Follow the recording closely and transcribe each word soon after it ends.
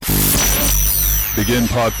Begin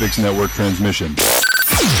Podfix Network transmission.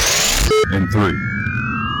 In 3,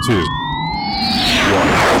 2,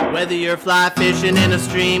 1. Whether you're fly fishing in a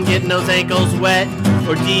stream, getting those ankles wet,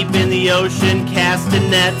 or deep in the ocean casting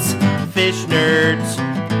nets, fish nerds.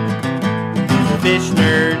 Fish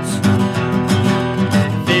nerds.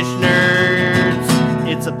 Fish nerds.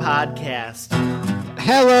 It's a podcast.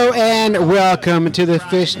 Hello and welcome to the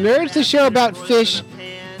Fish Nerds, the show about fish,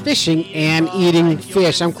 fishing, and eating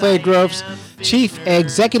fish. I'm Clay Groves, Chief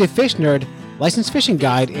Executive Fish Nerd, Licensed Fishing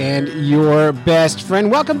Guide, and your best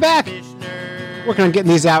friend. Welcome back. Working on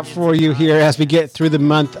getting these out for you here as we get through the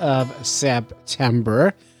month of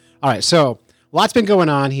September. All right, so lots been going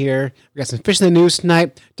on here. We got some fish in the news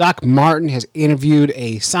tonight. Doc Martin has interviewed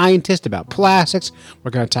a scientist about plastics.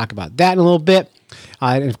 We're going to talk about that in a little bit.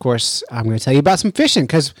 And of course, I'm going to tell you about some fishing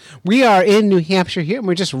because we are in New Hampshire here and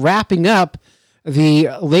we're just wrapping up the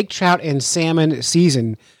lake trout and salmon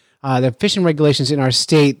season. The fishing regulations in our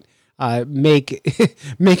state make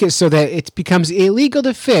it so that it becomes illegal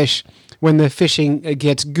to fish when the fishing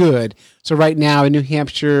gets good. So right now in New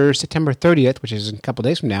Hampshire, September 30th, which is in a couple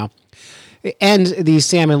days from now, it ends the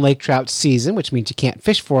salmon lake trout season, which means you can't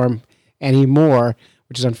fish for them anymore,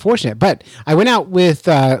 which is unfortunate. But I went out with,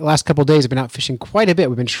 last couple of days, I've been out fishing quite a bit.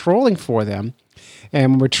 We've been trolling for them.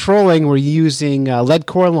 And when we're trolling, we're using lead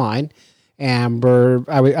core line. And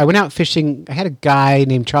I went out fishing. I had a guy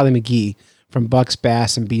named Charlie McGee from Bucks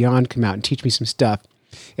Bass and Beyond come out and teach me some stuff.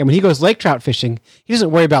 And when he goes lake trout fishing, he doesn't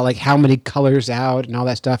worry about like how many colors out and all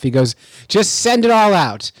that stuff. He goes, just send it all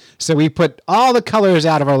out. So we put all the colors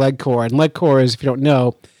out of our lead core. And lead core is, if you don't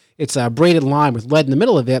know, it's a braided line with lead in the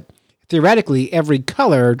middle of it. Theoretically, every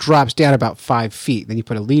color drops down about 5 feet. Then you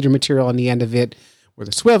put a leader material on the end of it with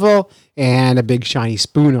a swivel and a big shiny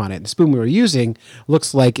spoon on it. The spoon we were using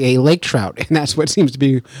looks like a lake trout, and that's what seems to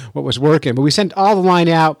be what was working. But we sent all the line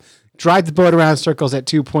out, drive the boat around circles at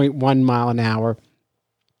 2.1 mile an hour,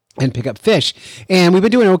 and pick up fish. And we've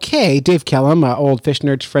been doing okay. Dave Kellum, old Fish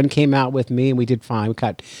Nerds friend, came out with me, and we did fine. We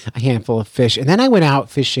caught a handful of fish. And then I went out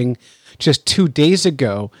fishing just 2 days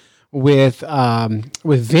ago with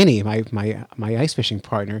Vinny, my ice fishing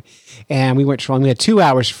partner, and we went trolling. We had 2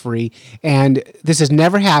 hours free, and this has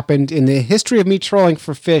never happened in the history of me trolling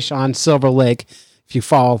for fish on Silver Lake. If you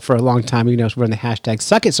follow for a long time, you know we're on the hashtag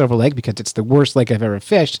 #SuckItSilverLake because it's the worst lake I've ever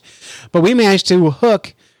fished. But we managed to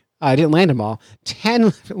hook, I didn't land them all,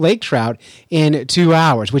 10 lake trout in 2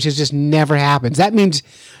 hours, which has just never happened. That means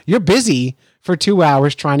you're busy for 2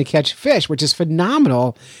 hours trying to catch fish, which is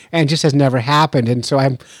phenomenal and just has never happened. And so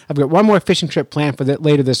I've got one more fishing trip planned for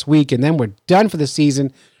later this week, and then we're done for the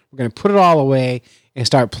season. We're going to put it all away and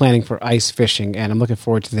start planning for ice fishing. And I'm looking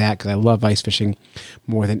forward to that because I love ice fishing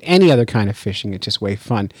more than any other kind of fishing. It's just way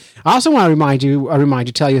fun. I also want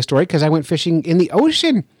to tell you a story because I went fishing in the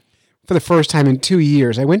ocean for the first time in 2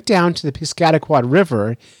 years. I went down to the Piscataquid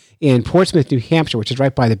River in Portsmouth, New Hampshire, which is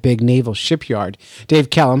right by the big naval shipyard.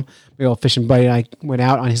 Dave Kellum, my old fishing buddy, and I went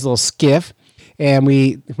out on his little skiff, and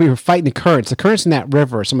we were fighting the currents. The currents in that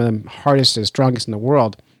river are some of the hardest and strongest in the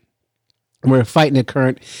world. And we were fighting a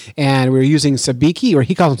current, and we were using sabiki, or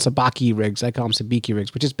he calls them sabaki rigs. I call them sabiki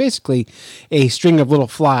rigs, which is basically a string of little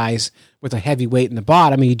flies with a heavy weight in the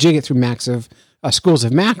bottom, and you jig it through schools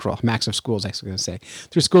of mackerel. Massive schools, I was going to say.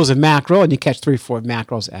 Through schools of mackerel, and you catch 3-4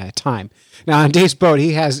 mackerels at a time. Now, on Dave's boat,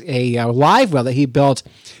 he has a live well that he built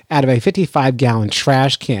out of a 55-gallon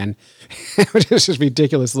trash can, which is just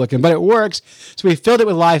ridiculous looking, but it works. So we filled it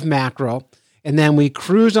with live mackerel, and then we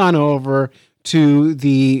cruised on over to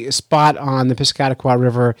the spot on the Piscataquid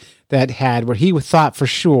River that had what he thought for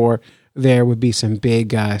sure there would be some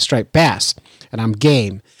big striped bass, and I'm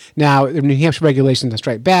game. Now, the New Hampshire regulations on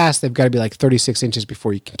striped bass, they've got to be like 36 inches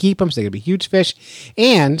before you can keep them, so they're going to be huge fish.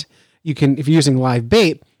 And you can, if you're using live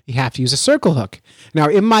bait, you have to use a circle hook. Now,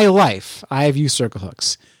 in my life, I have used circle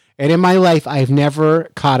hooks. And in my life, I've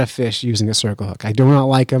never caught a fish using a circle hook. I do not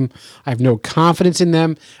like them. I have no confidence in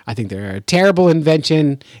them. I think they're a terrible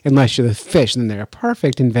invention unless you're the fish, and then they're a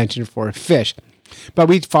perfect invention for a fish. But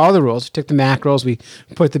we follow the rules. We took the mackerels, we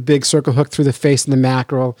put the big circle hook through the face of the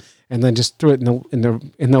mackerel, and then just threw it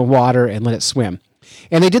in the water and let it swim.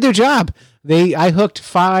 And they did their job. I hooked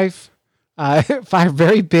five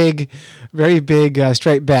very big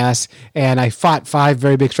striped bass, and I fought 5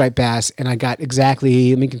 very big striped bass, and I got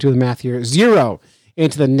exactly, let me do the math here, 0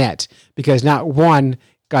 into the net because not one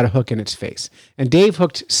got a hook in its face. And Dave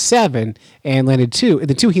hooked 7 and landed 2. And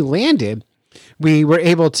the 2 he landed, we were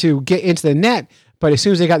able to get into the net, but as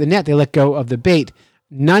soon as they got the net, they let go of the bait.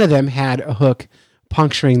 None of them had a hook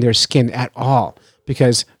puncturing their skin at all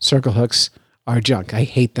because circle hooks are junk. I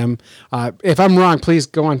hate them. If I'm wrong, please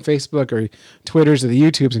go on Facebook or Twitters or the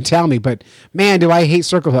YouTubes and tell me. But man, do I hate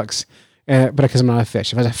circle hooks. But because I'm not a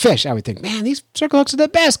fish. If I was a fish, I would think, man, these circle hooks are the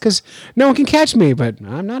best because no one can catch me. But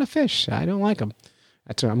I'm not a fish. I don't like them.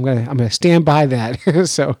 That's what I'm gonna stand by that.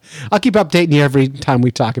 So I'll keep updating you every time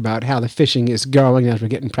we talk about how the fishing is going as we're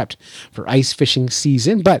getting prepped for ice fishing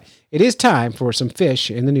season. But it is time for some fish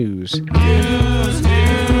in the news.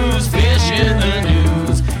 News, fish in the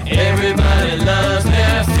news. Everybody loves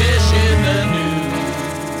their fish in the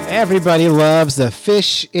news. Everybody loves the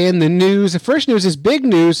fish in the news. The first news is big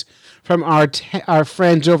news from our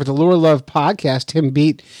friends over at the Lure Love podcast, Tim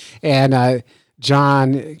Beat and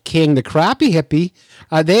John King, the Crappie Hippie.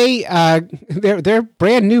 Their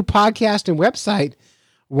brand new podcast and website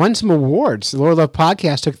won some awards. The Lure Love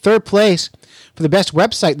podcast took third place for the best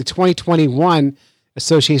website, the 2021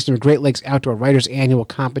 Association of Great Lakes Outdoor Writers Annual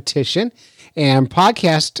Competition. And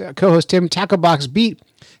podcast co-host Tim Tacklebox Beat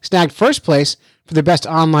snagged first place for the best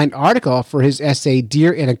online article for his essay,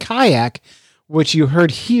 Deer in a Kayak, which you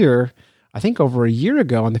heard here, I think, over a year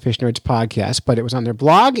ago on the Fish Nerds podcast, but it was on their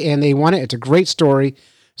blog, and they won it. It's a great story.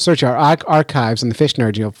 Search our archives on the Fish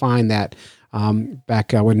Nerds. You'll find that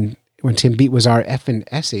back when Tim Beat was our effing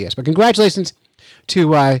essayist. But congratulations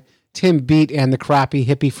to Tim Beat and the Crappie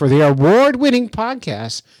Hippie for their award-winning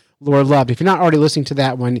podcast, Lure Loved. If you're not already listening to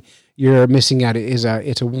that one, you're missing out.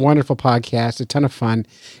 It's a wonderful podcast, a ton of fun,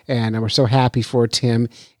 and we're so happy for Tim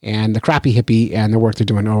and the Crappie Hippie and the work they're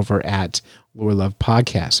doing over at Lure Love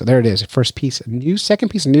Podcast. So there it is. First piece of news. Second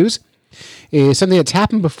piece of news is something that's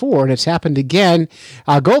happened before, and it's happened again.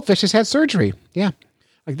 Goldfish has had surgery. Yeah.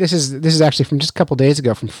 Like this is actually from just a couple days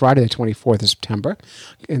ago, from Friday the 24th of September.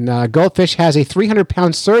 And Goldfish has a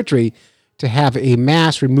 300-pound surgery to have a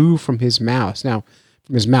mass removed from his mouth.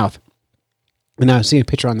 And now I'm seeing a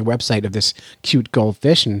picture on the website of this cute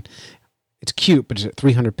goldfish, and it's cute, but is it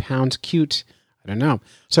 300 pounds cute? I don't know.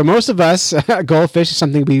 So most of us, goldfish is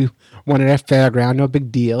something we want at a fairground, no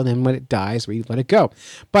big deal. And then when it dies, we let it go.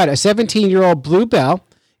 But a 17-year-old bluebell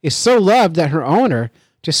is so loved that her owner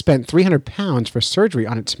just spent 300 pounds for surgery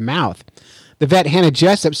on its mouth. The vet, Hannah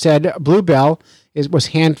Jessup, said bluebell was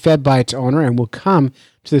hand-fed by its owner and will come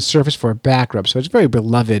to the surface for a back rub. So it's a very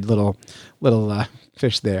beloved little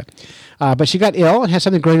fish there. But she got ill and had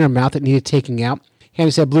something growing in her mouth that needed taking out.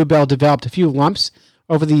 Hannah said bluebell developed a few lumps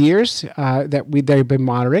over the years that they've been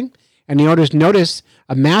monitoring, and the owners noticed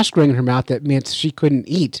a mass growing in her mouth that meant she couldn't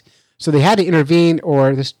eat. So they had to intervene,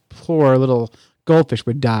 or this poor little goldfish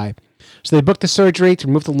would die. So they booked the surgery to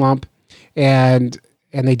remove the lump, and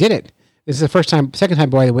they did it. This is the second time,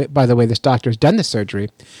 by the way, this doctor has done this surgery,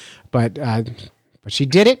 but she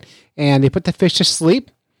did it, and they put the fish to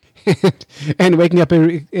sleep. And waking up,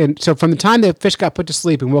 and so from the time the fish got put to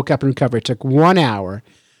sleep and woke up and recovered, it took 1 hour,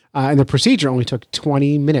 and the procedure only took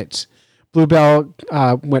 20 minutes. Bluebell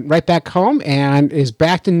went right back home and is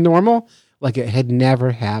back to normal like it had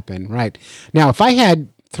never happened. Right now, if I had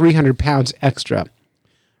 300 pounds extra,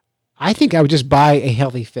 I think I would just buy a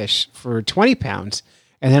healthy fish for 20 pounds,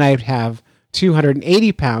 and then I'd have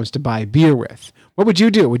 280 pounds to buy beer with. What would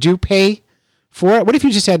you do? Would you pay for it? What if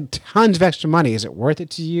you just had tons of extra money? Is it worth it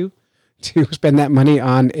to you to spend that money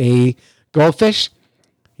on a goldfish?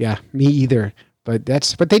 Yeah, me either. But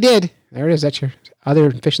that's what they did. There it is. That's your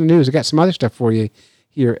other fish in the news. I got some other stuff for you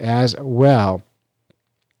here as well.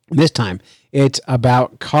 This time, it's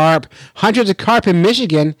about carp. Hundreds of carp in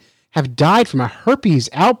Michigan have died from a herpes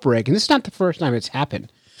outbreak, and this is not the first time it's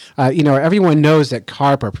happened. Everyone knows that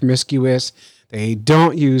carp are promiscuous. They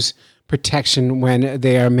don't use protection when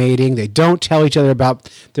they are mating. They don't tell each other about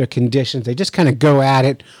their conditions. They just kind of go at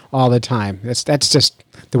it all the time. That's just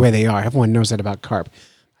the way they are. Everyone knows that about carp.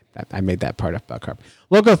 I made that part up about carp.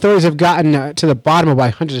 Local authorities have gotten to the bottom of why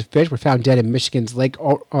hundreds of fish were found dead in Michigan's Lake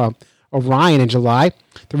Orion in July.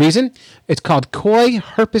 The reason? It's called koi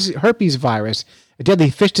herpes virus, a deadly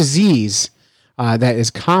fish disease that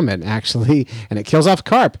is common, actually, and it kills off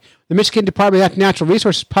carp. The Michigan Department of Natural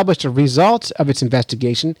Resources published the results of its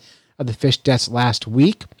investigation of the fish deaths last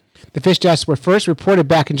week. The fish deaths were first reported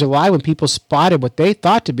back in July when people spotted what they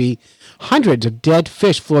thought to be hundreds of dead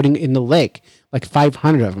fish floating in the lake, like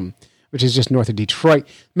 500 of them, which is just north of Detroit.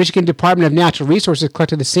 Michigan Department of Natural Resources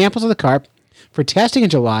collected the samples of the carp for testing in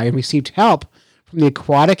July and received help from the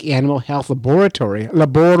Aquatic Animal Health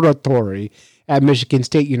Laboratory at Michigan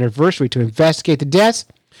State University to investigate the deaths.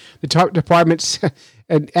 The department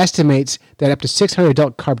estimates that up to 600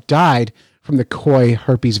 adult carp died from the koi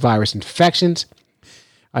herpes virus infections.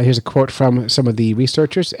 Here's a quote from some of the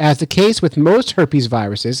researchers. As the case with most herpes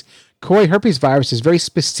viruses, koi herpes virus is very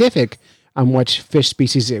specific on which fish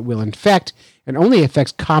species it will infect, and only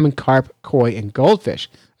affects common carp, koi, and goldfish.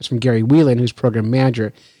 That's from Gary Whelan, who's program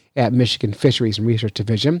manager at Michigan Fisheries and Research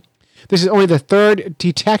Division. This is only the third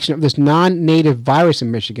detection of this non-native virus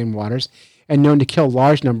in Michigan waters and known to kill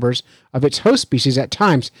large numbers of its host species at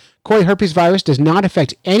times. Koi herpes virus does not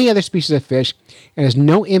affect any other species of fish and has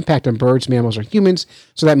no impact on birds, mammals, or humans.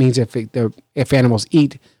 So that means if animals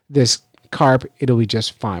eat this carp, it'll be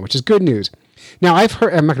just fine, which is good news. Now, I've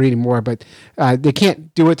heard, I'm not going to read any more, but they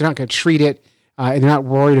can't do it. They're not going to treat it, and they're not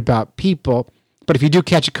worried about people. But if you do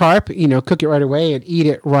catch a carp, cook it right away and eat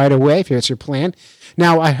it right away if that's your plan.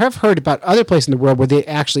 Now, I have heard about other places in the world where they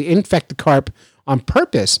actually infect the carp on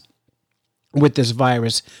purpose with this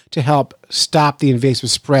virus to help stop the invasive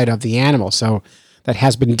spread of the animal. So that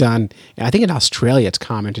has been done. And I think in Australia it's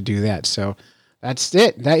common to do that. So that's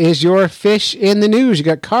it. That is your fish in the news. You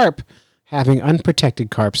got carp having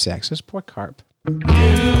unprotected carp sex. This poor carp.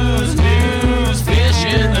 News, fish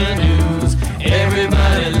in the news.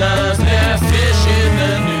 Everybody loves their fish in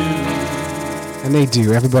the news. And they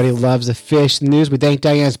do. Everybody loves the fish in the news. We thank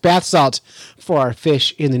Diana's Bath Salts for our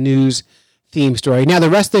fish in the news theme story. Now, the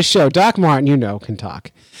rest of the show, Doc Martin, can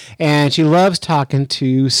talk. And she loves talking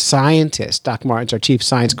to scientists. Doc Martin's our chief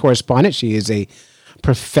science correspondent. She is a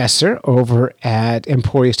professor over at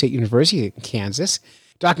Emporia State University in Kansas.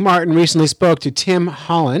 Doc Martin recently spoke to Tim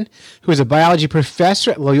Holland, who is a biology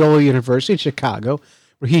professor at Loyola University in Chicago,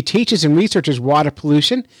 where he teaches and researches water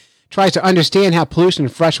pollution, tries to understand how pollution in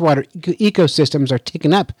freshwater ecosystems are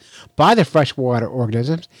taken up by the freshwater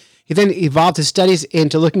organisms. He then evolved his studies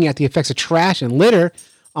into looking at the effects of trash and litter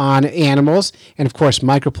on animals. And of course,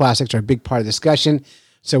 microplastics are a big part of the discussion.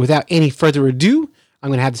 So without any further ado, I'm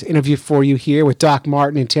going to have this interview for you here with Doc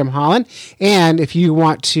Martin and Tim Holland. And if you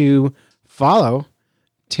want to follow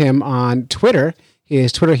Tim on Twitter,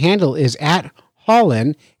 his Twitter handle is at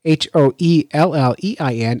Hollein, HOELLEIN,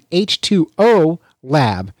 H2O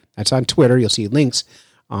Lab. That's on Twitter. You'll see links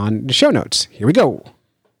on the show notes. Here we go.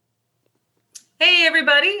 Hey,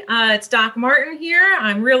 everybody. It's Doc Martin here.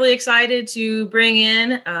 I'm really excited to bring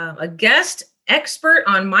in a guest expert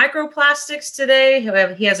on microplastics today.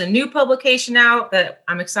 He has a new publication out that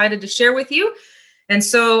I'm excited to share with you. And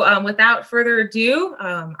so without further ado,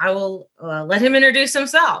 I will let him introduce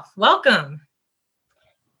himself. Welcome.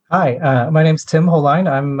 Hi, my name's Tim Hollein.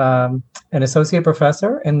 I'm an associate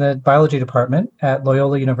professor in the biology department at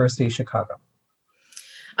Loyola University, Chicago.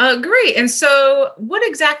 Great. And so what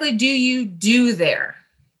exactly do you do there?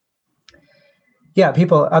 Yeah,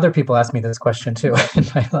 other people ask me this question too in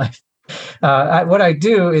my life. What I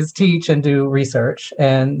do is teach and do research,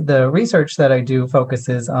 and the research that I do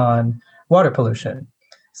focuses on water pollution.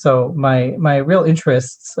 So my real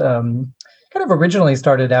interests kind of originally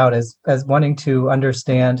started out as wanting to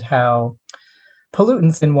understand how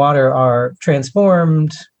pollutants in water are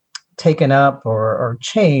transformed, taken up, or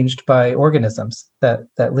changed by organisms that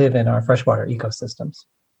live in our freshwater ecosystems.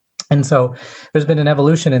 And so there's been an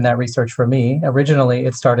evolution in that research for me. Originally,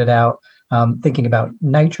 it started out thinking about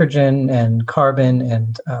nitrogen and carbon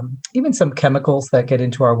and even some chemicals that get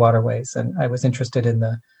into our waterways. And I was interested in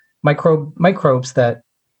the microbes that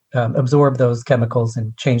absorb those chemicals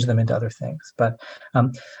and change them into other things. But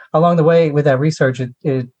along the way with that research,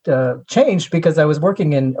 it changed because I was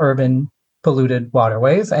working in urban polluted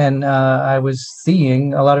waterways, and I was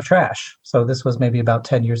seeing a lot of trash. So this was maybe about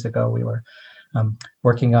 10 years ago. We were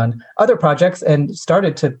working on other projects and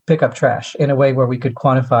started to pick up trash in a way where we could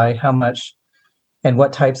quantify how much and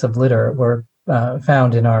what types of litter were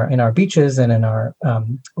found in our beaches and in our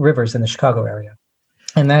rivers in the Chicago area.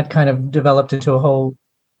 And that kind of developed into a whole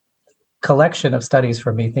collection of studies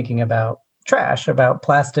for me, thinking about trash, about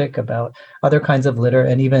plastic, about other kinds of litter,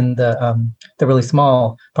 and even the really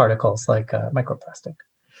small particles like microplastic.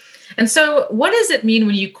 And so what does it mean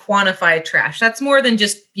when you quantify trash? That's more than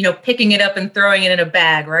just, picking it up and throwing it in a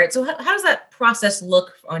bag, right? So how does that process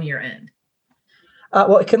look on your end?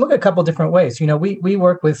 Well, it can look a couple different ways. We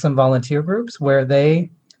work with some volunteer groups where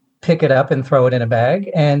they pick it up and throw it in a bag.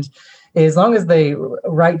 And as long as they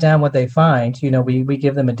write down what they find, we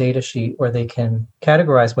give them a data sheet where they can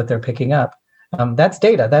categorize what they're picking up. That's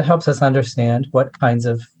data. That helps us understand what kinds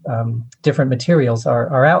of different materials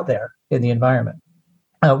are out there in the environment.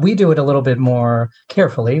 We do it a little bit more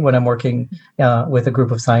carefully when I'm working with a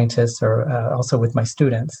group of scientists or also with my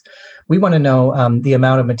students. We want to know the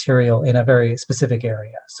amount of material in a very specific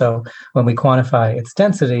area. So when we quantify its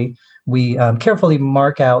density, we carefully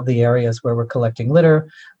mark out the areas where we're collecting litter.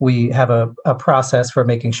 We have a process for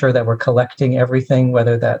making sure that we're collecting everything,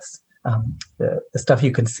 whether that's the stuff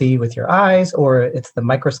you can see with your eyes, or it's the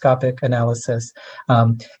microscopic analysis.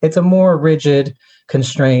 It's a more rigid,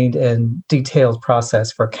 constrained, and detailed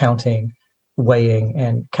process for counting, weighing,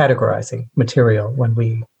 and categorizing material when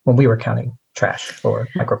we were counting trash or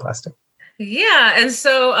microplastic. Yeah. And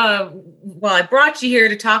so, I brought you here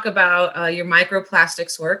to talk about your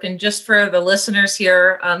microplastics work. And just for the listeners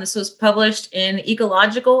here, this was published in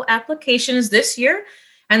Ecological Applications this year.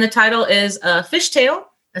 And the title is Fishtail,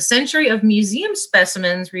 a century of museum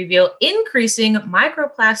specimens reveal increasing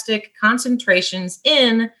microplastic concentrations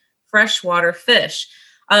in freshwater fish.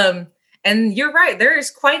 And you're right, there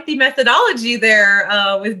is quite the methodology there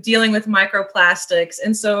with dealing with microplastics.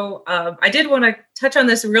 And so I did want to touch on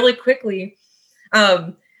this really quickly.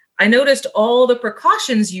 I noticed all the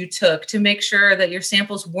precautions you took to make sure that your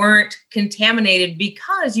samples weren't contaminated,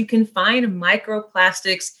 because you can find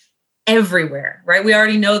microplastics everywhere, right? We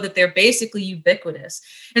already know that they're basically ubiquitous.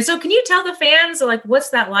 And so can you tell the fans, like, what's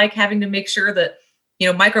that like, having to make sure that,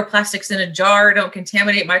 microplastics in a jar don't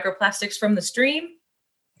contaminate microplastics from the stream?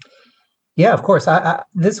 Yeah, of course.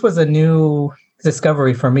 This was a new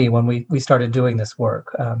discovery for me when we started doing this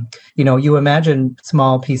work. You imagine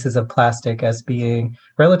small pieces of plastic as being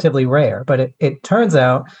relatively rare, but it turns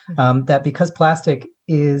out that because plastic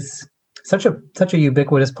is such a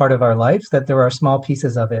ubiquitous part of our lives, that there are small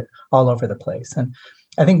pieces of it all over the place. And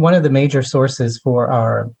I think one of the major sources for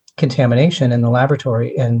our contamination in the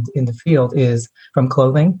laboratory and in the field is from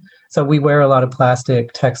clothing. So we wear a lot of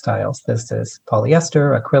plastic textiles. This is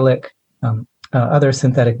polyester, acrylic, other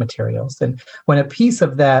synthetic materials. And when a piece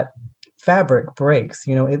of that fabric breaks,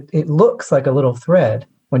 it looks like a little thread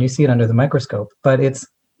when you see it under the microscope, but it's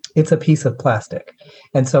a piece of plastic.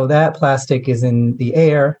 And so that plastic is in the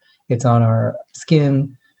air, it's on our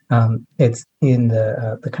skin, it's in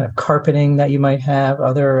the kind of carpeting that you might have.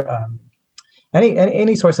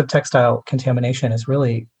 Any source of textile contamination is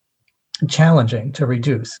really challenging to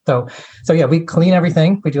reduce. So yeah, we clean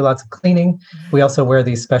everything. We do lots of cleaning. We also wear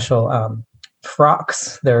these special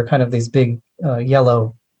frocks. They're kind of these big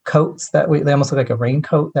yellow coats they almost look like a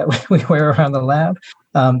raincoat that we wear around the lab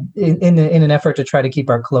in an effort to try to keep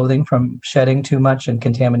our clothing from shedding too much and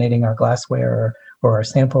contaminating our glassware or our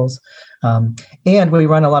samples. And we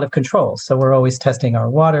run a lot of controls. So we're always testing our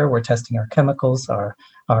water. We're testing our chemicals, our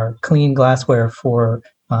clean glassware for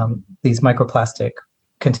these microplastic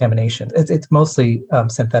contamination. It's mostly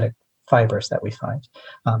synthetic fibers that we find.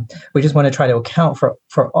 We just want to try to account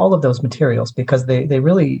for all of those materials because they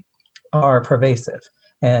really are pervasive.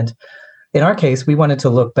 And in our case, we wanted to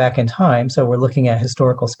look back in time. So we're looking at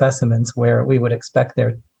historical specimens where we would expect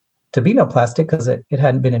there to be no plastic because it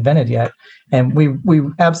hadn't been invented yet. And we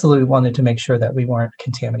absolutely wanted to make sure that we weren't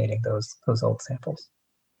contaminating those old samples.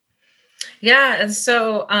 Yeah. And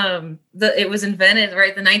so it was invented,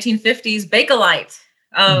 right, the 1950s, Bakelite.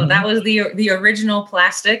 That was the original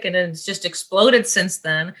plastic, and it's just exploded since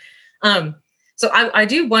then. So I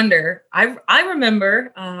do wonder, I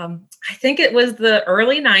remember, I think it was the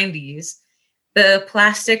early 90s, the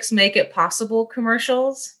Plastics Make It Possible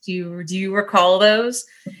commercials. Do you recall those?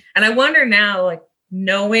 And I wonder now, like,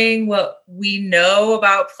 knowing what we know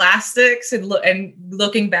about plastics and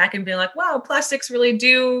looking back and being like, wow, plastics really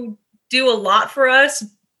do a lot for us.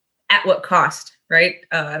 At what cost? Right?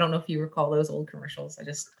 I don't know if you recall those old commercials.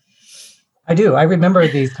 I do. I remember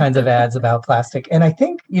these kinds of ads about plastic. And I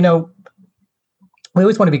think, we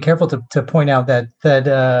always want to be careful to point out that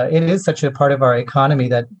it is such a part of our economy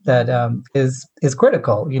that is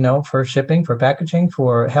critical, for shipping, for packaging,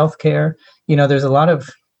 for healthcare. There's a lot of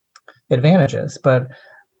advantages, but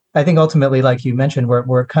I think ultimately, like you mentioned,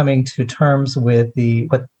 we're coming to terms with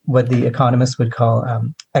what the economists would call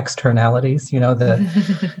externalities.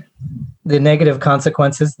 The negative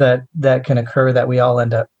consequences that can occur that we all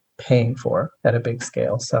end up paying for at a big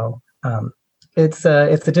scale. So it's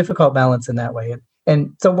a difficult balance in that way.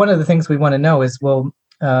 And so one of the things we want to know is, well,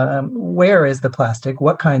 where is the plastic?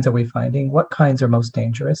 What kinds are we finding? What kinds are most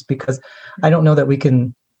dangerous? Because I don't know that we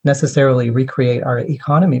can necessarily recreate our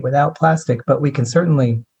economy without plastic, but we can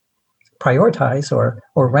certainly prioritize or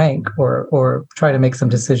rank or try to make some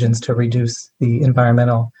decisions to reduce the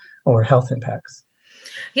environmental or health impacts.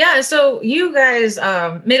 Yeah, so you guys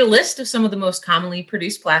made a list of some of the most commonly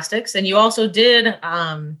produced plastics, and you also did,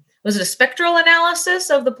 was it a spectral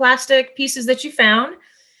analysis of the plastic pieces that you found?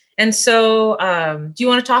 And so do you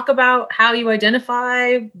want to talk about how you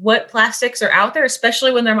identify what plastics are out there,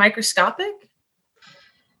 especially when they're microscopic?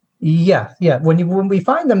 Yeah, yeah. When we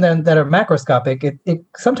find them then that are macroscopic, it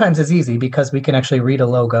sometimes is easy because we can actually read a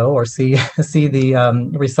logo or see the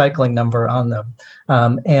recycling number on them.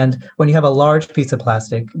 And when you have a large piece of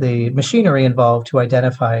plastic, the machinery involved to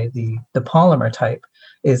identify the polymer type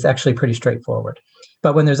is actually pretty straightforward.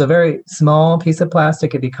 But when there's a very small piece of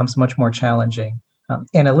plastic, it becomes much more challenging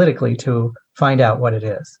analytically to find out what it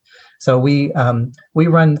is. So we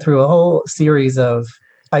run through a whole series of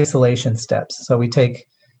isolation steps. So we take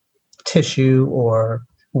tissue or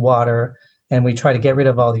water, and we try to get rid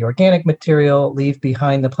of all the organic material, leave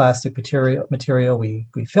behind the plastic material.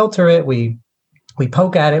 We filter it, we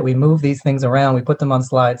poke at it, we move these things around, we put them on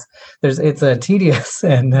slides. It's a tedious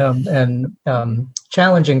and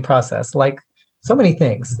challenging process, like so many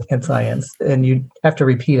things in science, and you have to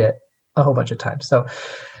repeat it a whole bunch of times. So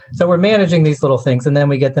we're managing these little things, and then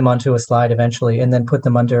we get them onto a slide eventually, and then put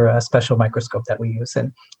them under a special microscope that we use.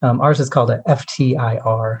 And ours is called a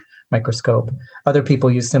FTIR microscope. Other people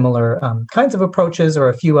use similar kinds of approaches or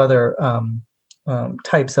a few other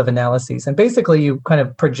types of analyses. And basically, you kind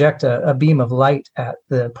of project a beam of light at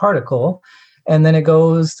the particle, and then it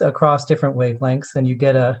goes across different wavelengths, and you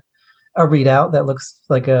get a readout that looks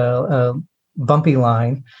like a bumpy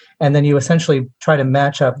line, and then you essentially try to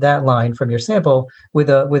match up that line from your sample with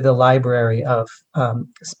a library of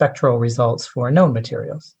spectral results for known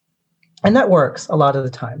materials. And that works a lot of the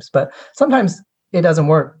times, but sometimes it doesn't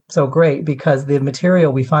work so great because the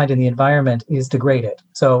material we find in the environment is degraded.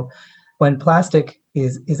 So when plastic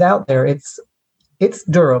is out there, it's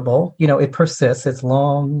durable, it persists, it's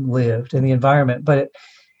long-lived in the environment, but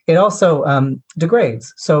it also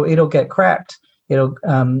degrades. So it'll get cracked. It'll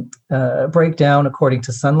break down according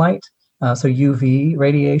to sunlight. So UV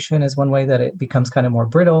radiation is one way that it becomes kind of more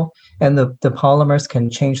brittle, and the polymers can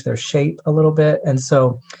change their shape a little bit. And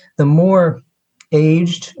so the more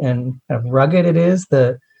aged and kind of rugged it is,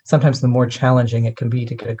 sometimes the more challenging it can be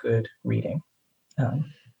to get a good reading.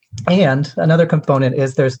 And another component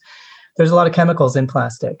is there's a lot of chemicals in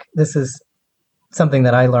plastic. This is something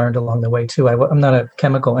that I learned along the way too. I'm not a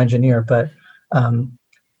chemical engineer, but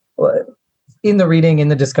in the reading, in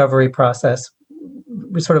the discovery process,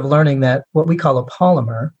 we're sort of learning that what we call a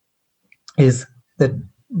polymer is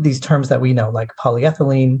these terms that we know, like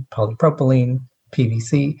polyethylene, polypropylene,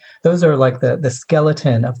 PVC. Those are like the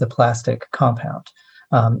skeleton of the plastic compound,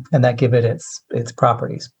 and that give it its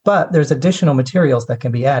properties. But there's additional materials that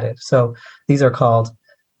can be added. So these are called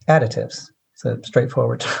additives. It's a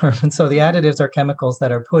straightforward term. And so the additives are chemicals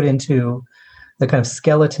that are put into the kind of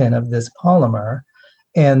skeleton of this polymer,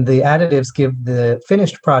 and the additives give the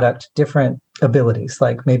finished product different abilities,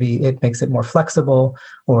 like maybe it makes it more flexible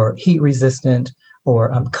or heat resistant,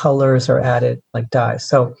 or colors are added like dyes.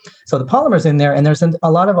 So the polymer's in there, and there's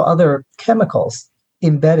a lot of other chemicals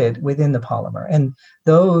embedded within the polymer, and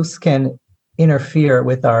those can interfere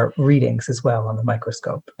with our readings as well on the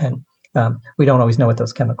microscope. And we don't always know what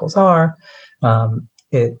those chemicals are.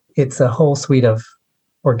 It's a whole suite of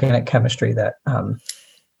organic chemistry that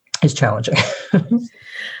is challenging.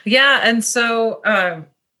 Yeah, and so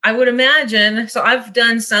I would imagine, so I've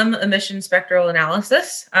done some emission spectral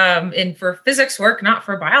analysis for physics work, not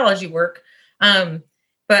for biology work.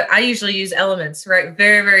 But I usually use elements, right?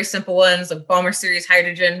 Very, very simple ones, like Balmer series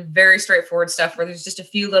hydrogen, very straightforward stuff where there's just a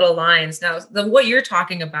few little lines. Now, what you're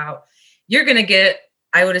talking about, you're going to get,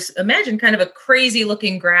 I would imagine, kind of a crazy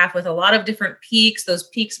looking graph with a lot of different peaks. Those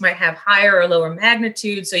peaks might have higher or lower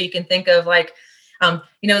magnitude. So you can think of like,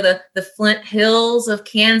 the Flint Hills of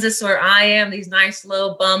Kansas where I am, these nice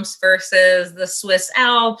low bumps versus the Swiss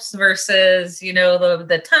Alps versus,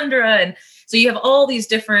 the tundra. And so you have all these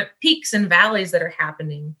different peaks and valleys that are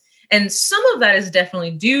happening. And some of that is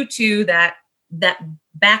definitely due to that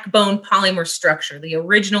backbone polymer structure, the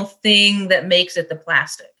original thing that makes it the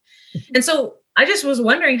plastic. And so I just was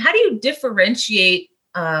wondering, how do you differentiate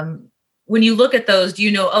when you look at those? Do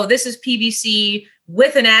you know, oh, this is PVC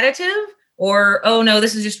with an additive? Or, oh, no,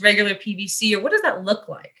 this is just regular PVC, or what does that look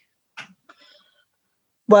like?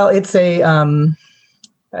 Well, it's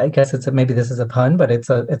I guess maybe this is a pun, but it's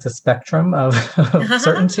a spectrum of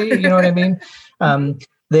certainty. You know what I mean?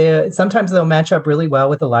 Sometimes they'll match up really well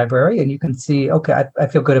with the library, and you can see, okay, I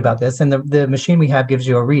feel good about this. And the machine we have gives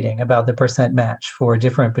you a reading about the percent match for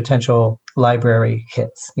different potential library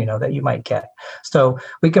hits, that you might get. So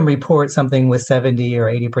we can report something with 70 or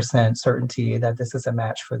 80% certainty that this is a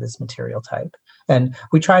match for this material type. And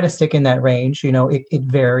we try to stick in that range. It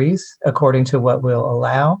varies according to what we'll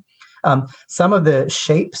allow. Some of the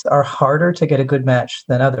shapes are harder to get a good match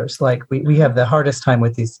than others. Like we have the hardest time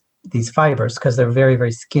with these fibers because they're very,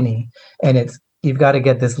 very skinny, and you've got to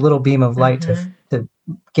get this little beam of light to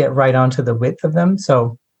get right onto the width of them.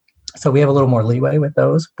 So So we have a little more leeway with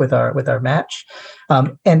those with our match,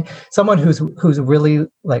 and someone who's really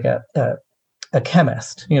like a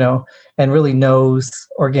chemist, and really knows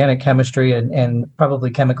organic chemistry and probably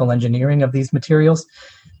chemical engineering of these materials,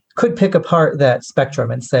 could pick apart that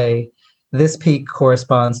spectrum and say this peak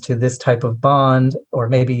corresponds to this type of bond, or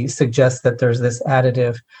maybe suggest that there's this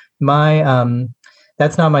additive.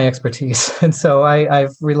 That's not my expertise, and so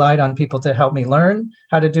I've relied on people to help me learn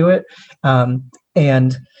how to do it,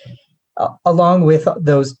 and along with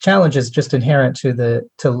those challenges just inherent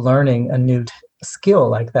to learning a new skill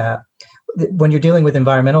like that, when you're dealing with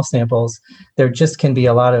environmental samples, there just can be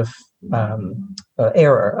a lot of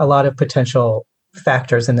error, a lot of potential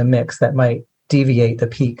factors in the mix that might deviate the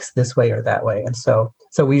peaks this way or that way. And so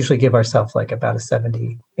we usually give ourselves like about a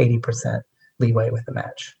 70-80% leeway with the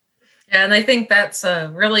match. Yeah, and I think that's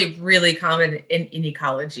really, really common in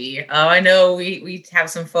ecology. I know we have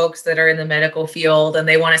some folks that are in the medical field and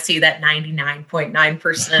they want to see that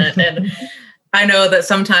 99.9%. And I know that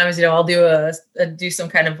sometimes, I'll do some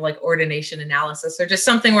kind of like ordination analysis or just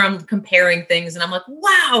something where I'm comparing things and I'm like,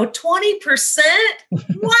 wow, 20%?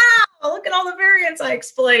 Wow, look at all the variants I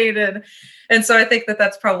explained. And so I think that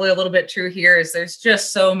that's probably a little bit true here, is there's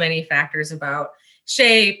just so many factors about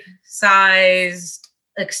shape, size,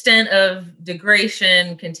 extent of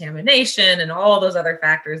degradation, contamination, and all those other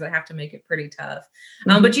factors that have to make it pretty tough.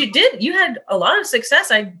 But you had a lot of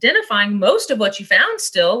success identifying most of what you found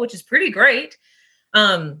still, which is pretty great.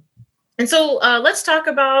 And so let's talk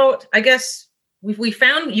about, I guess you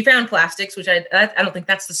found plastics, which I don't think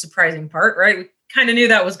that's the surprising part, right? We kind of knew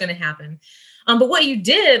that was going to happen. But what you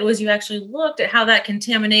did was you actually looked at how that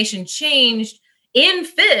contamination changed in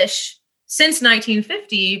fish since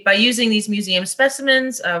 1950 by using these museum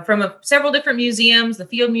specimens from several different museums, the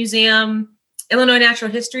Field Museum, Illinois Natural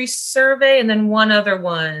History Survey, and then one other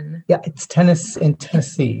one. Yeah, it's in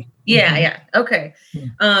Tennessee. Yeah, yeah. Okay.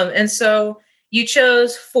 And so you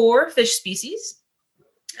chose 4 fish species.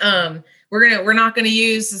 We're not gonna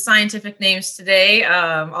use the scientific names today,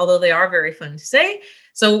 although they are very fun to say.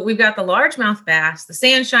 So we've got the largemouth bass, the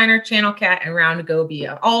sandshiner, channel cat, and round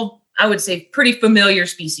gobia, all, I would say, pretty familiar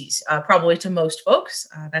species, probably to most folks.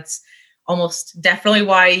 That's almost definitely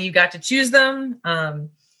why you got to choose them. I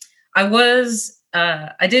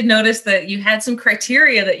did notice that you had some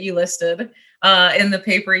criteria that you listed in the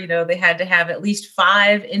paper. They had to have at least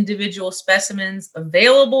 5 individual specimens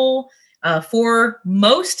available for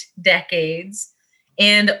most decades,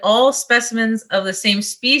 and all specimens of the same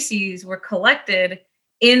species were collected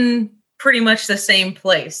in pretty much the same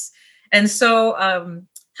place. And so,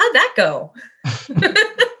 how'd that go?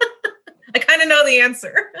 I kind of know the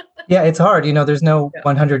answer. Yeah, it's hard. There's no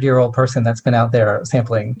 100-year-old person that's been out there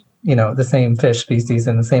sampling, the same fish species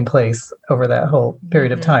in the same place over that whole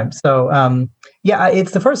period of time. So,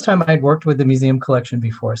 it's the first time I'd worked with the museum collection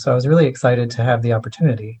before. So I was really excited to have the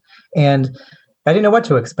opportunity. And I didn't know what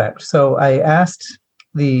to expect. So I asked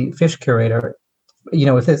the fish curator,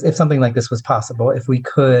 if something like this was possible, if we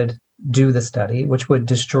could do the study, which would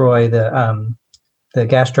destroy the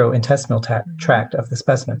gastrointestinal tract of the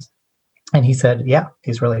specimens. And he said, yeah,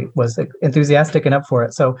 he's really was enthusiastic and up for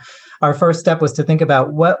it. So our first step was to think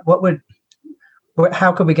about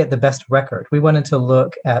how could we get the best record? We wanted to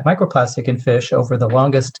look at microplastic in fish over the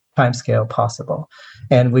longest timescale possible.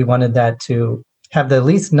 And we wanted that to have the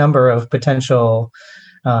least number of potential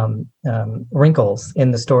wrinkles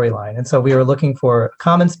in the storyline. And so we were looking for a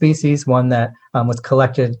common species, one that was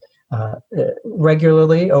collected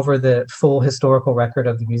regularly over the full historical record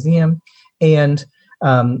of the museum, and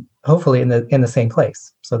hopefully in the same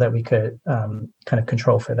place, so that we could kind of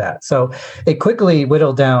control for that. So it quickly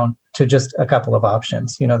whittled down to just a couple of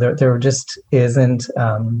options. There just isn't.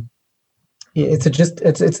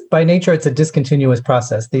 It's by nature it's a discontinuous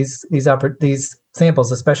process. These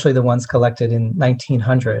samples, especially the ones collected in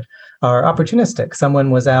 1900, are opportunistic.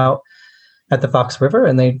 Someone was out at the Fox River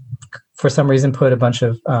and they, for some reason, put a bunch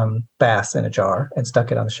of bass in a jar and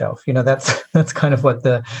stuck it on the shelf. That's kind of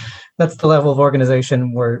that's the level of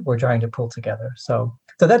organization we're trying to pull together. So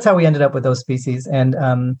that's how we ended up with those species.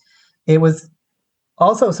 And it was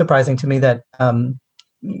also surprising to me that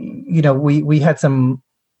we had some.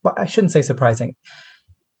 Well, I shouldn't say surprising.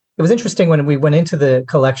 It was interesting when we went into the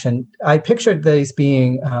collection. I pictured these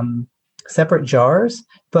being separate jars,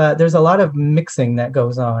 but there's a lot of mixing that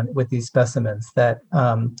goes on with these specimens. That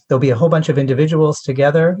there'll be a whole bunch of individuals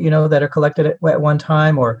together, that are collected at one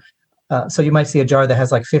time, or so you might see a jar that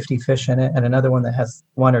has like 50 fish in it, and another one that has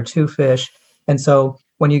 1 or 2 fish. And so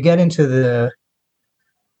when you get into the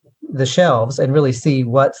shelves and really see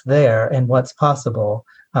what's there and what's possible.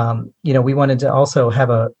 We wanted to also have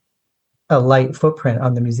a a light footprint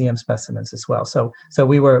on the museum specimens as well. So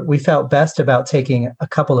we felt best about taking a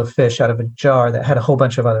couple of fish out of a jar that had a whole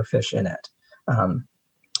bunch of other fish in it.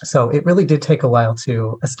 So it really did take a while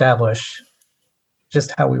to establish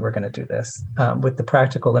just how we were going to do this with the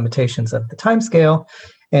practical limitations of the timescale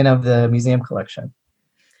and of the museum collection.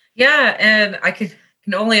 Yeah, and I can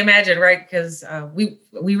only imagine, right? Because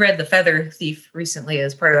we read The Feather Thief recently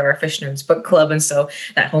as part of our Fish Nerds book club, and so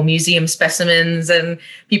that whole museum specimens, and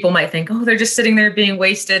people might think, oh, they're just sitting there being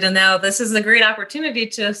wasted, and now this is a great opportunity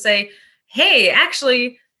to say, hey,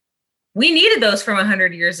 actually, we needed those from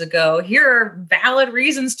 100 years ago. Here are valid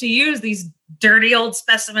reasons to use these dirty old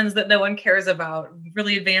specimens that no one cares about,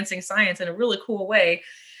 really advancing science in a really cool way.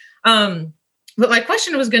 But my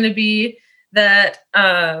question was going to be that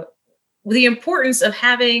the importance of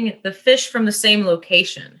having the fish from the same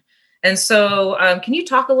location. And so can you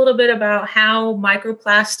talk a little bit about how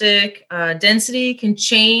microplastic density can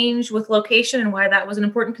change with location and why that was an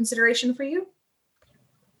important consideration for you?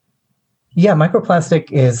 Yeah,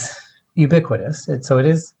 microplastic is ubiquitous. So it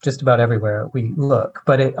is just about everywhere we look,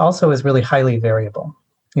 but it also is really highly variable.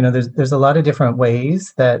 There's a lot of different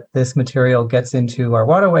ways that this material gets into our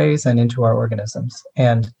waterways and into our organisms.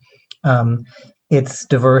 And it's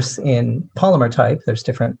diverse in polymer type. There's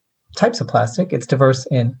different types of plastic. It's diverse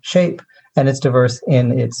in shape, and it's diverse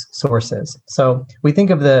in its sources. So we think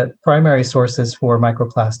of the primary sources for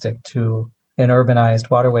microplastic to an urbanized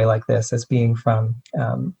waterway like this as being from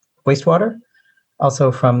wastewater,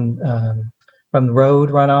 also from road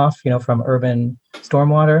runoff, from urban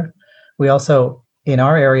stormwater. We also, in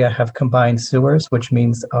our area, have combined sewers, which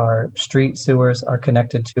means our street sewers are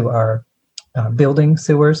connected to our building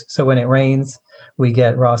sewers. So when it rains, we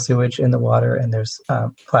get raw sewage in the water, and there's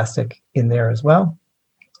plastic in there as well.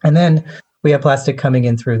 And then we have plastic coming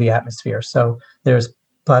in through the atmosphere. So there's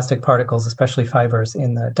plastic particles, especially fibers,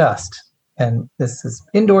 in the dust. And this is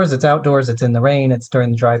indoors, it's outdoors, it's in the rain, it's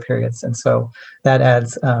during the dry periods. And so that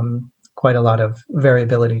adds quite a lot of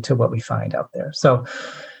variability to what we find out there. So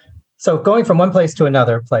going from one place to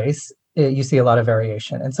another place, you see a lot of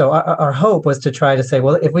variation. And so our hope was to try to say,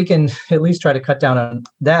 well, if we can at least try to cut down on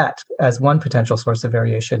that as one potential source of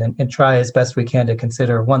variation and try as best we can to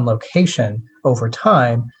consider one location over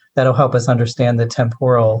time, that'll help us understand the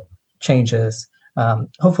temporal changes,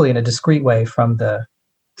 hopefully in a discrete way from the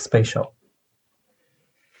spatial.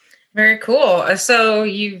 Very cool. So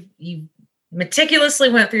you meticulously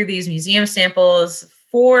went through these museum samples.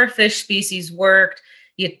 4 fish species worked.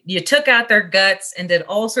 You took out their guts and did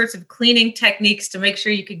all sorts of cleaning techniques to make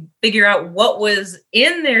sure you could figure out what was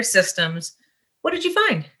in their systems. What did you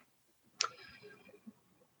find?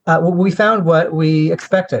 Well, we found what we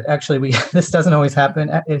expected. Actually, this doesn't always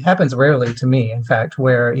happen. It happens rarely to me, in fact,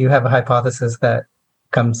 where you have a hypothesis that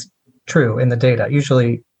comes true in the data.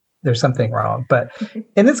 Usually there's something wrong. But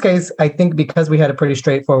in this case, I think because we had a pretty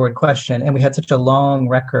straightforward question and we had such a long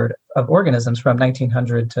record of organisms from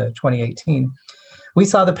 1900 to 2018, we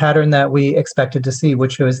saw the pattern that we expected to see,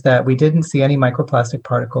 which was that we didn't see any microplastic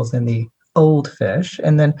particles in the old fish.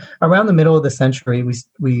 And then around the middle of the century,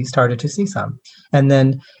 we started to see some. And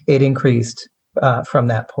then it increased from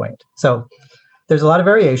that point. So there's a lot of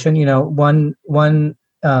variation. One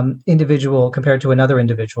individual compared to another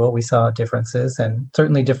individual, we saw differences, and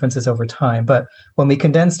certainly differences over time. But when we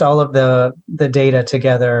condensed all of the data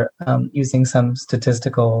together using some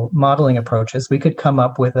statistical modeling approaches, we could come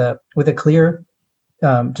up with a clear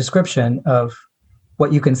description of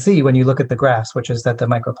what you can see when you look at the graphs, which is that the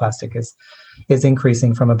microplastic is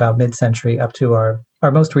increasing from about mid-century up to our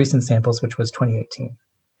most recent samples, which was 2018.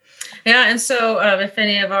 Yeah, and so if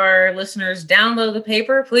any of our listeners download the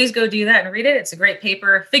paper, please go do that and read it. It's a great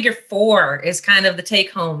paper. Figure 4 is kind of the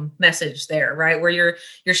take-home message there, right? Where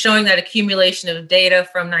you're showing that accumulation of data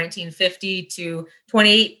from 1950 to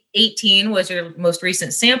 2018 was your most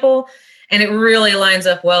recent sample. And it really lines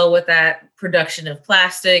up well with that production of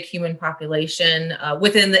plastic, human population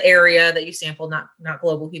within the area that you sampled, not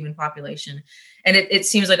global human population. And it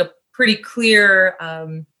seems like a pretty clear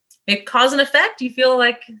cause and effect. Do you feel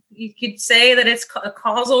like you could say that it's a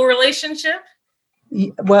causal relationship?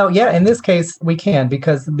 Well, yeah, in this case, we can,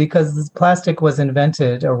 because plastic was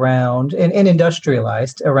invented around and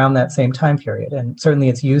industrialized around that same time period. And certainly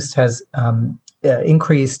its use has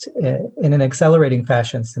increased in an accelerating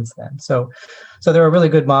fashion since then. So there are really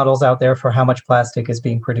good models out there for how much plastic is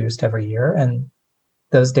being produced every year. And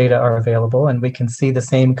those data are available, and we can see the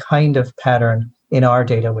same kind of pattern in our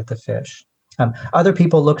data with the fish. Other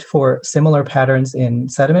people looked for similar patterns in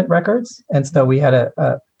sediment records. And so we had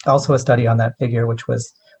also a study on that figure, which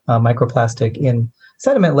was microplastic in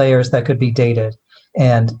sediment layers that could be dated.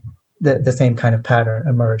 And the same kind of pattern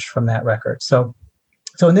emerged from that record. So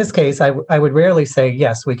in this case, I would rarely say,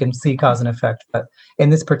 yes, we can see cause and effect. But in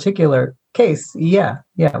this particular case, yeah,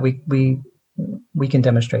 we can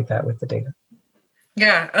demonstrate that with the data.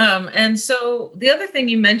 Yeah. And so the other thing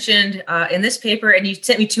you mentioned in this paper, and you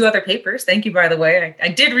sent me 2 other papers. Thank you, by the way. I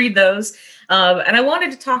did read those. And I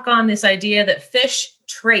wanted to talk on this idea that fish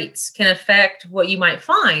traits can affect what you might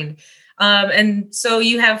find. And so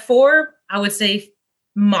you have 4, I would say,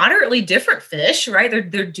 moderately different fish, right?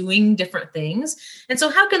 They're doing different things. And so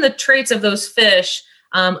how can the traits of those fish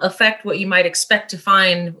affect what you might expect to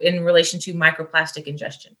find in relation to microplastic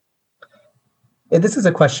ingestion? This is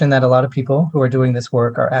a question that a lot of people who are doing this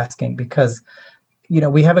work are asking because,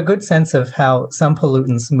 we have a good sense of how some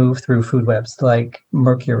pollutants move through food webs, like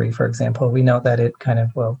mercury, for example. We know that it kind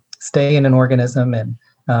of will stay in an organism, and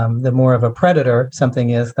the more of a predator something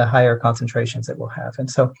is, the higher concentrations it will have. And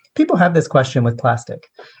so people have this question with plastic.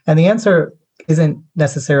 And the answer isn't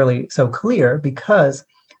necessarily so clear because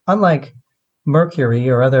unlike mercury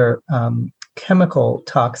or other chemical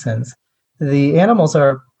toxins, the animals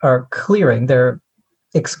are clearing, they're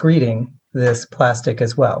excreting this plastic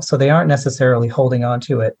as well. So they aren't necessarily holding on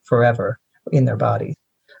to it forever in their body.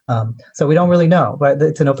 So we don't really know, but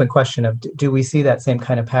it's an open question of, do we see that same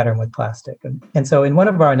kind of pattern with plastic? And so in one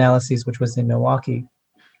of our analyses, which was in Milwaukee,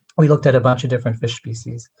 we looked at a bunch of different fish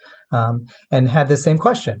species and had the same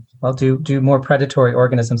question. Well, do more predatory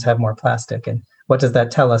organisms have more plastic? And what does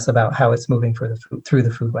that tell us about how it's moving through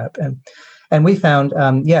the food web? And we found,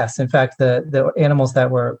 yes, in fact, the animals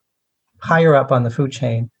that were higher up on the food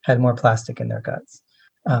chain had more plastic in their guts.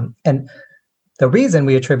 And the reason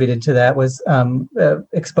we attributed to that was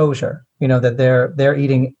exposure, that they're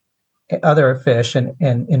eating other fish and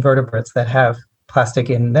invertebrates that have plastic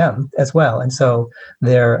in them as well. And so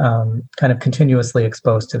they're kind of continuously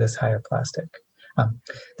exposed to this higher plastic.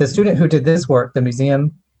 The student who did this work, the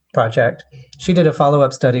museum project, she did a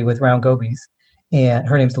follow-up study with round gobies, and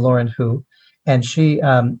her name's Lauren Hu, and she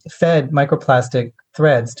fed microplastic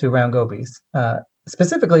threads to round gobies,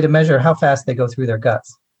 specifically to measure how fast they go through their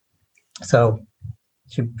guts. So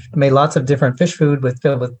she made lots of different fish food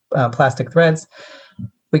filled with plastic threads.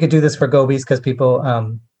 We could do this for gobies because people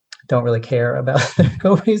don't really care about their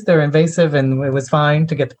gobies. They're invasive, and it was fine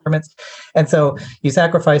to get the permits. And so you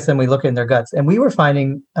sacrifice them, we look in their guts. And we were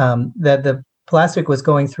finding that the plastic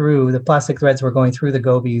threads were going through the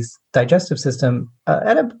gobies' digestive system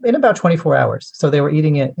in about 24 hours. So they were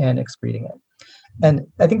eating it and excreting it. And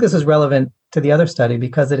I think this is relevant to the other study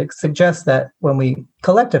because it suggests that when we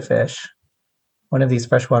collect a fish, one of these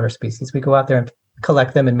freshwater species, we go out there and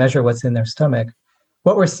collect them and measure what's in their stomach.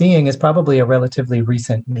 What we're seeing is probably a relatively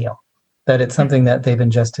recent meal, that it's something that they've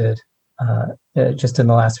ingested just in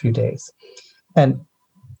the last few days. And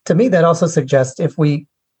to me, that also suggests if we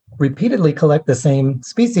repeatedly collect the same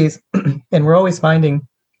species and we're always finding,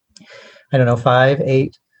 5,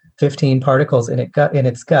 8, 15 particles in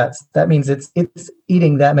its guts, that means it's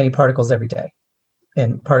eating that many particles every day.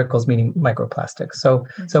 And particles meaning microplastics. So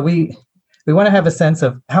we want to have a sense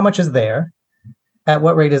of how much is there, at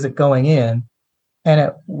what rate is it going in, and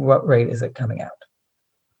at what rate is it coming out.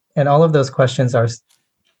 And all of those questions are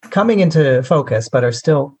coming into focus, but are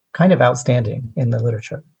still kind of outstanding in the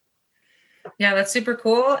literature. Yeah, that's super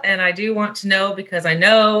cool. And I do want to know, because I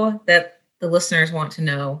know that the listeners want to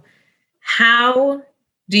know, how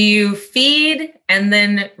do you feed and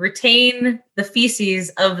then retain the feces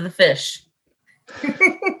of the fish?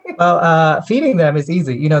 Well, feeding them is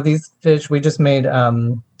easy. These fish, we just made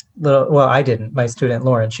I didn't. My student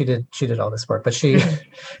Lauren, she did all this work, but she,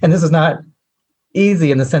 and this is not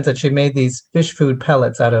easy in the sense that she made these fish food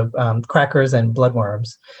pellets out of crackers and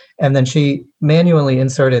bloodworms, and then she manually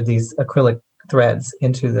inserted these acrylic threads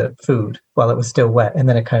into the food while it was still wet, and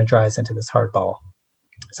then it kind of dries into this hard ball.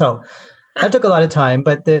 So that took a lot of time,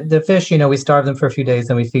 but the fish, we starve them for a few days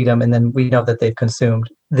and we feed them, and then we know that they've consumed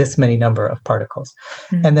this many number of particles.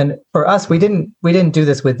 Mm-hmm. And then for us, we didn't do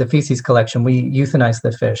this with the feces collection. We euthanized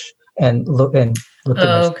the fish and looked at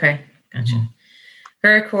okay, gotcha. Mm-hmm.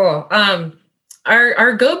 Very cool.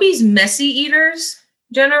 Are gobies messy eaters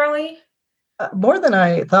generally? More than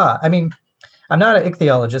I thought. I mean, I'm not an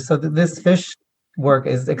ichthyologist, so this fish work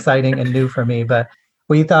is exciting and new for me, but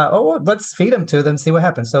we thought, let's feed them to them, see what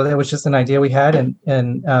happens. So that was just an idea we had,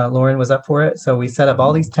 and Lauren was up for it. So we set up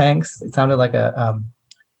all these tanks. It sounded like a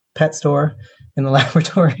pet store in the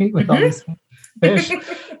laboratory with all these fish.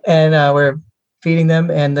 And we're feeding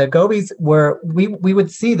them. And the gobies we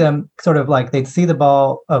would see them sort of like, they'd see the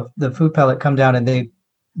ball of the food pellet come down and they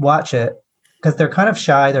watch it because they're kind of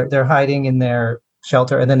shy. They're hiding in their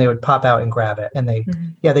shelter, and then they would pop out and grab it. And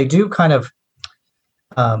they do kind of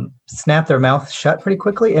snap their mouth shut pretty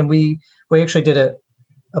quickly. And we actually did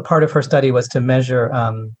a part of her study was to measure,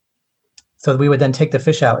 so we would then take the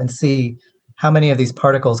fish out and see how many of these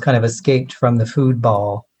particles kind of escaped from the food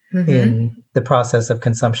ball in the process of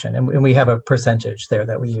consumption. And we have a percentage there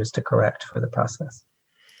that we use to correct for the process.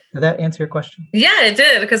 Did that answer your question? Yeah, it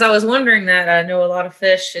did, because I was wondering that. I know a lot of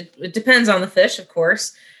fish, it depends on the fish, of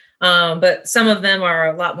course, but some of them are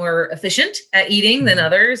a lot more efficient at eating than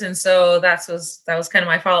others. And so that was kind of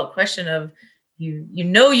my follow-up question of,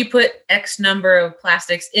 you put X number of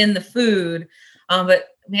plastics in the food, but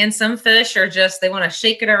man, some fish are just, they want to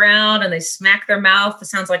shake it around and they smack their mouth. It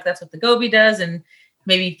sounds like that's what the goby does. And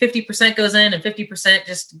maybe 50% goes in and 50%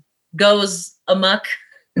 just goes amok.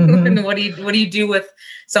 And what do you do with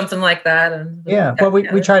something like that? And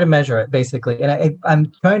we try to measure it basically. And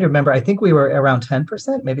I'm trying to remember, I think we were around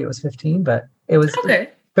 10%, maybe it was 15, but it was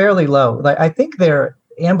fairly low. Like, I think they're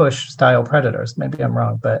ambush style predators. Maybe I'm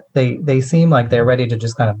wrong, but they seem like they're ready to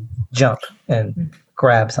just kind of jump and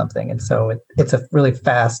grab something. And so it's a really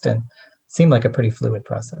fast and seemed like a pretty fluid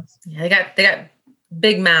process. Yeah, they got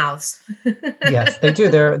big mouths. Yes, they do.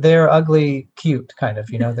 They're ugly, cute kind of,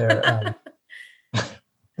 they're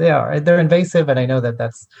they're invasive. And I know that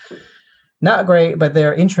that's not great, but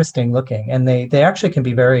they're interesting looking. And they actually can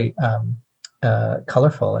be very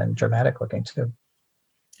colorful and dramatic looking too.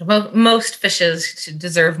 Well, most fishes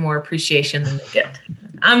deserve more appreciation than they get.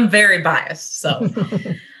 I'm very biased. So,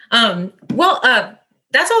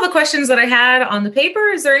 that's all the questions that I had on the paper.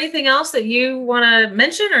 Is there anything else that you want to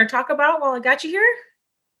mention or talk about while I got you here?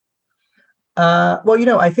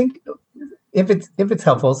 I think if it's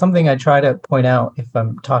helpful, something I try to point out if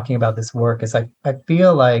I'm talking about this work is I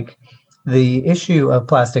feel like the issue of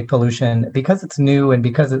plastic pollution, because it's new and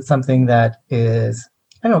because it's something that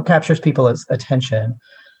captures people's attention.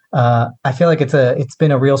 I feel like it's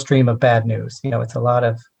been a real stream of bad news. It's a lot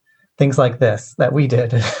of things like this that we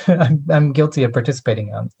did. I'm guilty of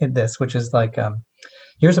participating in this, which is like,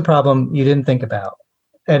 here's a problem you didn't think about,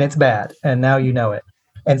 and it's bad, and now you know it.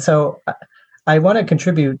 And so I want to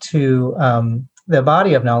contribute to the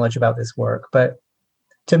body of knowledge about this work, but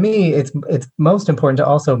to me, it's most important to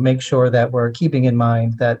also make sure that we're keeping in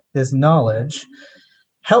mind that this knowledge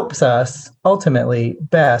helps us ultimately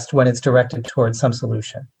best when it's directed towards some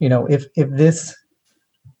solution.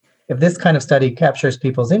 If this kind of study captures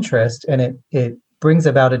people's interest and it brings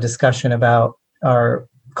about a discussion about our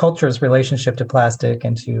culture's relationship to plastic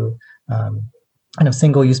and to kind of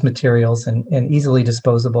single-use materials and easily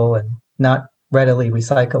disposable and not readily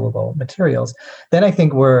recyclable materials, then I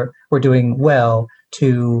think we're doing well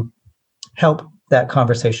to help that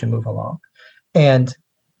conversation move along. And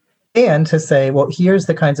to say, well, here's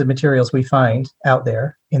the kinds of materials we find out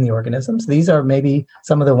there in the organisms. These are maybe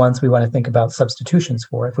some of the ones we want to think about substitutions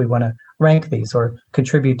for if we want to rank these or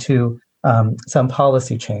contribute to some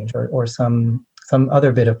policy change or some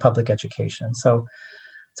other bit of public education. So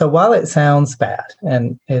while it sounds bad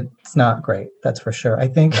and it's not great, that's for sure, I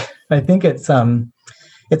think it's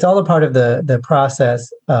all a part of the process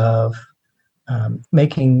of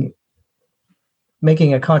making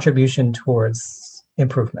a contribution towards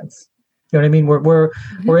improvements. You know what I mean? We're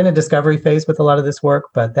in a discovery phase with a lot of this work,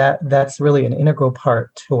 but that's really an integral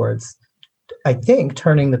part towards, I think,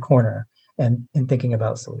 turning the corner and thinking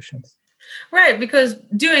about solutions. Right, because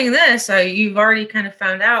doing this, you've already kind of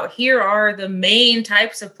found out here are the main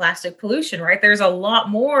types of plastic pollution, right? There's a lot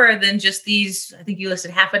more than just these. I think you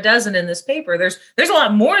listed half a dozen in this paper. There's a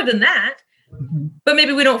lot more than that. But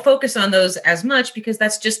maybe we don't focus on those as much because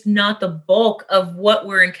that's just not the bulk of what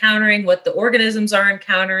we're encountering, what the organisms are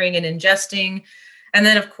encountering and ingesting. And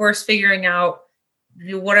then, of course, figuring out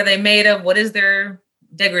what are they made of? What is their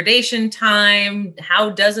degradation time? How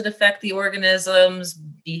does it affect the organisms'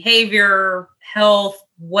 behavior, health,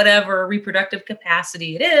 whatever reproductive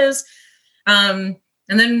capacity it is? And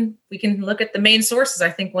then we can look at the main sources. I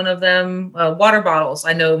think one of them, water bottles,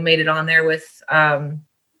 I know made it on there with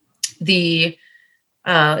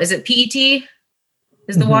is it PET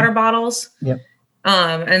is the water bottles. Yep.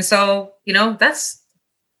 And so,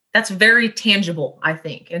 that's very tangible, I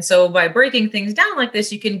think. And so by breaking things down like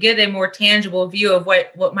this, you can get a more tangible view of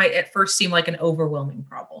what might at first seem like an overwhelming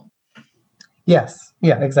problem. Yes.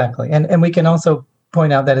 Yeah, exactly. And we can also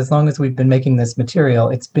point out that as long as we've been making this material,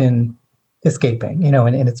 it's been escaping,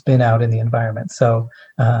 and it's been out in the environment. So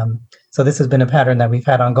this has been a pattern that we've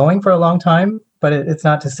had ongoing for a long time, but it's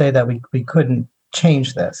not to say that we couldn't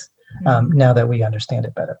change this now that we understand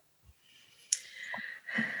it better.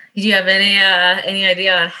 Do you have any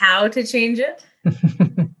idea on how to change it?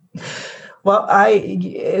 Well,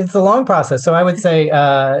 it's a long process. So I would say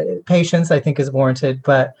patience, I think, is warranted.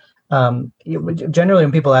 But Generally,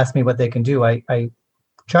 when people ask me what they can do, I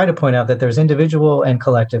try to point out that there's individual and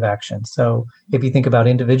collective action. So if you think about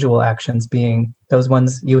individual actions being those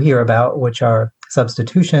ones you hear about, which are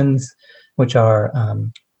substitutions, which are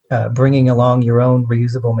bringing along your own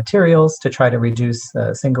reusable materials to try to reduce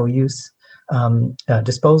single-use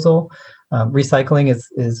disposal. Recycling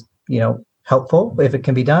is helpful if it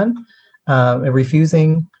can be done.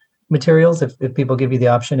 Refusing materials if people give you the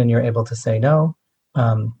option and you're able to say no.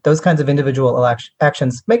 Those kinds of individual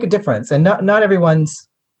actions make a difference, and not everyone's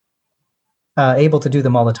able to do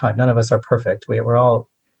them all the time. None of us are perfect. We're all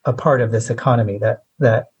a part of this economy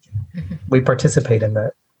that we participate in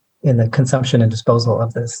the consumption and disposal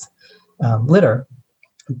of this litter.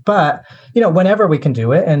 But whenever we can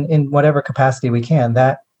do it, and in whatever capacity we can,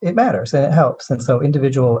 that it matters and it helps. And so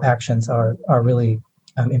individual actions are really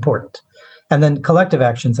important. And then collective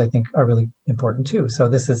actions, I think, are really important too. So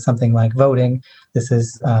this is something like voting. This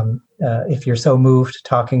is, if you're so moved,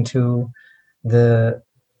 talking to the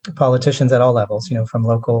politicians at all levels, from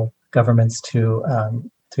local governments to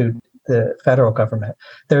the federal government.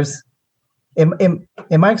 There's, in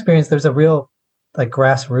my experience, there's a real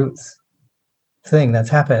grassroots thing that's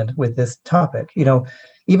happened with this topic.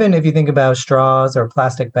 Even if you think about straws or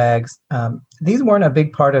plastic bags, these weren't a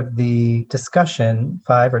big part of the discussion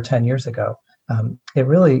 5 or 10 years ago. It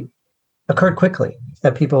really occurred quickly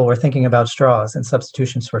that people were thinking about straws and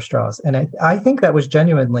substitutions for straws. And I think that was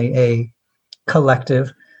genuinely a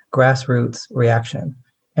collective grassroots reaction.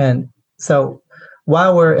 And so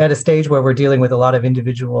while we're at a stage where we're dealing with a lot of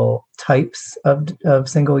individual types of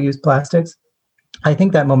single-use plastics, I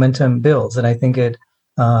think that momentum builds. And I think it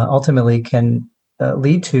ultimately can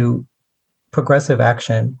lead to progressive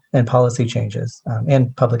action and policy changes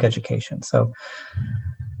and public education. So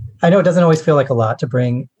I know it doesn't always feel like a lot to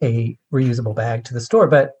bring a reusable bag to the store,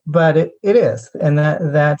 but it is. And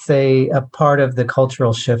that's a part of the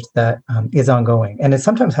cultural shift that is ongoing. And it's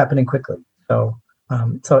sometimes happening quickly. So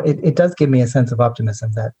it does give me a sense of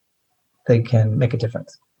optimism that they can make a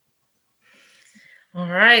difference. All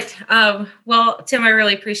right. Well, Tim, I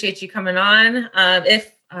really appreciate you coming on.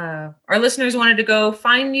 If our listeners wanted to go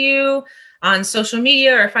find you on social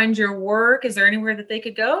media or find your work, is there anywhere that they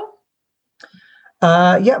could go?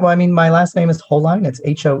 My last name is Hoellein. It's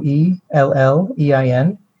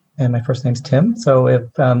Hoellein, and my first name's Tim. So if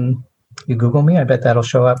you Google me, I bet that'll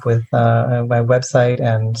show up with my website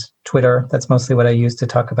and Twitter. That's mostly what I use to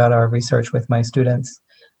talk about our research with my students.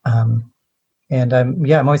 And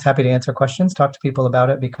I'm always happy to answer questions, talk to people about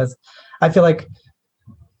it, because I feel like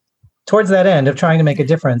towards that end of trying to make a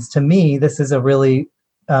difference, to me, this is a really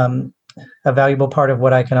a valuable part of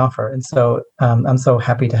what I can offer. And so I'm so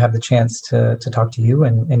happy to have the chance to talk to you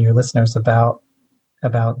and your listeners about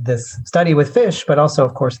this study with fish, but also,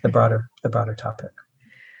 of course, the broader topic.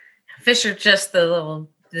 Fish are just the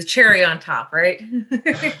cherry on top, right?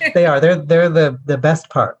 They are. They're the best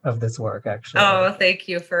part of this work, actually. Oh, thank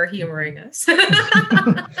you for humoring us.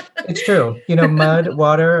 It's true. Mud,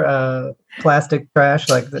 water, plastic, trash,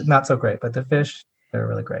 not so great, but the fish, they're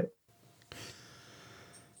really great.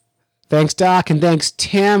 Thanks, Doc, and thanks,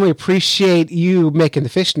 Tim. We appreciate you making the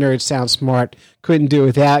Fish Nerds sound smart. Couldn't do it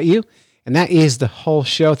without you. And that is the whole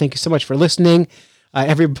show. Thank you so much for listening,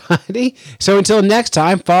 everybody. So until next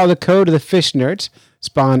time, follow the code of the Fish Nerds.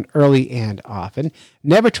 Spawn early and often.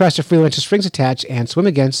 Never trust a freelancer strings attached, and swim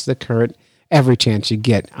against the current every chance you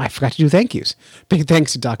get. I forgot to do thank yous. Big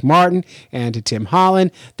thanks to Doc Martin and to Tim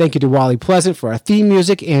Holland. Thank you to Wally Pleasant for our theme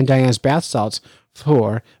music and Diane's Bath Salts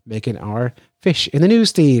for making our Fish in the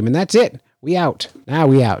News theme. And that's it. We out. Now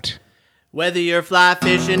we out. Whether you're fly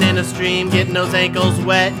fishing in a stream, getting those ankles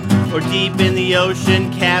wet, or deep in the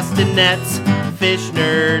ocean casting nets, Fish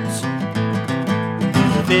Nerds.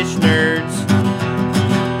 Fish Nerds.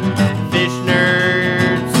 Fish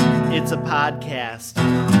Nerds. It's a podcast.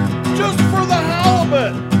 Just for the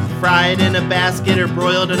halibut! Fried in a basket or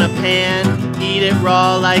broiled in a pan. Eat it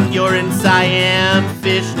raw like you're in Siam.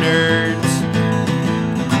 Fish Nerds.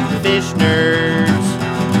 Fish Nerds.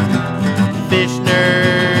 Fish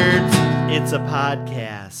Nerds. It's a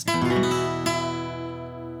podcast.